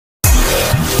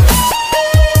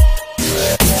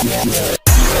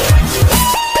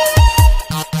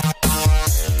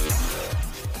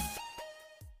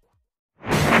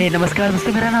नमस्कार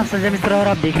दोस्तों, मेरा नाम संजय मिश्रा और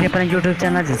आप देख रहे हैं अपना यूट्यूब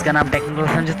चैनल जिसका नाम टेक्निकल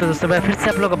संजय। तो दोस्तों मैं फिर से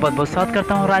आप लोगों का बहुत बहुत स्वागत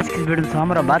करता हूं और आज की इस वीडियो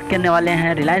में हम बात करने वाले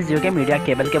हैं रिलायंस जियो के मीडिया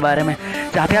केबल के बारे में,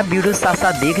 जहाँ पे आप वीडियो साथ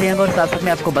साथ देख रहे होंगे और साथ साथ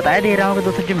मैं आपको बताया दे रहा हूँ कि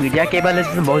दोस्तों जो मीडिया केबल है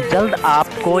जिसमें बहुत जल्द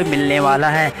आपको मिलने वाला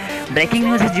है। ब्रेकिंग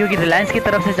न्यूज़ है जियो की रिलायंस की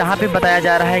तरफ से, जहाँ पे बताया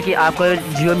जा रहा है कि आपको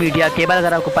जियो मीडिया केबल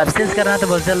अगर आपको परचेज करना है तो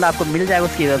बहुत जल्द आपको मिल जाएगा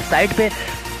उसकी वेबसाइट पर,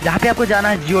 जहाँ पे आपको जाना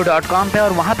है Jio.com पे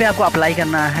और वहाँ पे आपको अप्लाई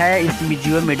करना है इस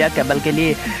जियो मीडिया केबल के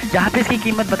लिए, जहाँ पे इसकी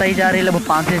कीमत बताई जा रही है लगभग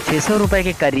 500 से 600 रुपये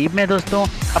के करीब में। दोस्तों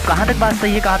अब कहाँ तक बात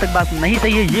सही है कहाँ तक बात नहीं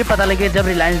सही है ये पता लगे जब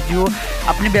रिलायंस जियो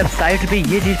अपनी वेबसाइट पे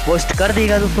ये चीज़ पोस्ट कर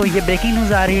देगा। दोस्तों ये ब्रेकिंग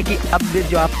न्यूज़ आ रही है कि अब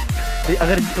जो आप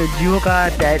अगर जियो का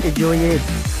जो ये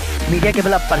मीडिया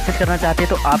केबल आप परचेस करना चाहते हैं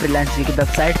तो आप रिलायंस जियो की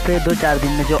वेबसाइट पे 2-4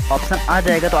 दिन में जो ऑप्शन आ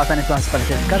जाएगा तो आसानी से वहाँ से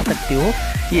परचेस कर सकते हो।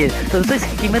 ये तो दोस्तों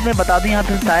इसकी कीमत मैं बता दूं यहाँ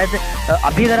पे शायद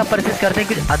अभी अगर आप परचेस करते हैं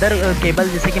कुछ अदर केबल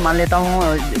जैसे कि मान लेता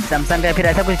हूँ सैमसंग का या फिर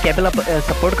ऐसा कुछ केबल आप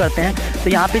सपोर्ट करते हैं तो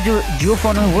यहाँ पे जो जियो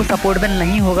फोन है वो सपोर्टेबल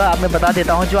नहीं होगा। अब मैं बता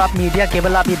देता हूँ जो आप मीडिया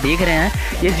केबल आप ये देख रहे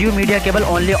हैं ये जियो मीडिया केबल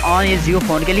ओनली ऑन ये जियो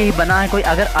फोन के लिए ही बना है। कोई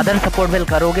अगर अदर सपोर्टेबल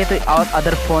करोगे तो और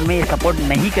अदर फ़ोन में ये सपोर्ट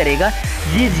नहीं करेगा।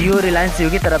 ये जियो रिलायंस जियो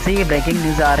की तरफ से ये ब्रेकिंग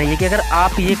न्यूज़ आ रही है कि अगर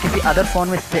आप ये किसी अदर फ़ोन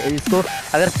में इसको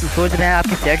अगर सोच रहे हैं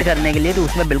आपकी सेट करने के लिए तो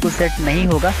उसमें बिल्कुल सेट नहीं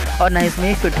होगा और ना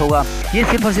इसमें फिट होगा। ये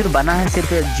सिर्फ और सिर्फ बना है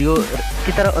सिर्फ जियो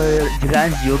की तरह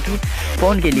रिलायंस जियो की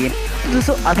फ़ोन के लिए। तो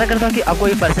दोस्तों आशा करता हूँ कि आपको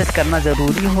ये परचेस करना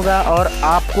ज़रूरी होगा और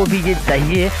आपको भी ये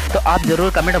चाहिए तो आप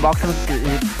ज़रूर कमेंट बॉक्स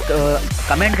में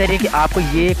कमेंट करिए कि आपको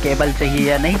ये केबल चाहिए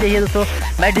या नहीं चाहिए। दोस्तों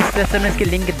मैं डिस्क्रिप्शन में इसकी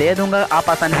लिंक दे दूँगा, आप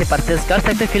आसानी से परचेस कर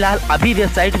सकते हैं। फिलहाल अभी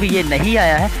वेबसाइट पर ये नहीं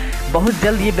आया है, बहुत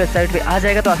जल्द ये वेबसाइट पे आ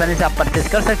जाएगा तो आसानी से आप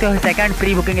परचेस कर सकते हो। सेकंड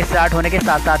प्री बुकिंग स्टार्ट होने के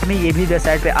साथ साथ में ये भी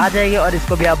वेबसाइट पे आ जाएगी और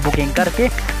इसको भी आप बुकिंग करके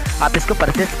आप इसको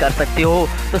परचेस कर सकते हो।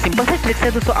 तो सिंपल से ट्रिक्स है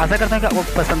दोस्तों, आशा करता हूँ कि आपको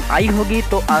पसंद आई होगी।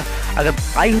 तो अगर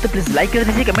आई हो तो प्लीज़ लाइक कर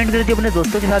दीजिए, कमेंट कर दीजिए, अपने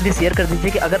दोस्तों के साथ भी शेयर कर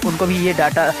दीजिए कि अगर उनको भी ये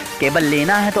डाटा केबल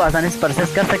लेना है तो आसानी से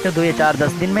परचेस कर सकते हो 2 या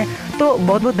 4-10 दिन में। तो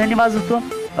बहुत बहुत धन्यवाद दोस्तों।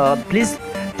 प्लीज़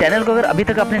चैनल को अगर अभी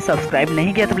तक आपने सब्सक्राइब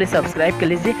नहीं किया तो प्लीज़ सब्सक्राइब कर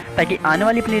लीजिए ताकि आने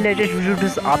वाली अपनी लेटेस्ट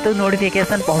वीडियोस आप तक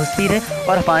नोटिफिकेशन पहुंचती रहे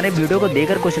और हमारे वीडियो को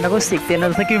देखकर कुछ ना कुछ सीखते ना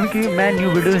दोस्तों, क्योंकि मैं न्यू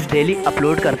वीडियोस डेली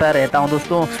अपलोड करता रहता हूं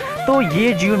दोस्तों। तो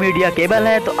ये जियो मीडिया केबल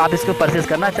है तो आप इसको परचेस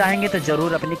करना चाहेंगे तो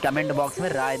ज़रूर अपनी कमेंट बॉक्स में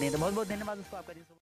राय दें। तो बहुत बहुत धन्यवाद दोस्तों आपका।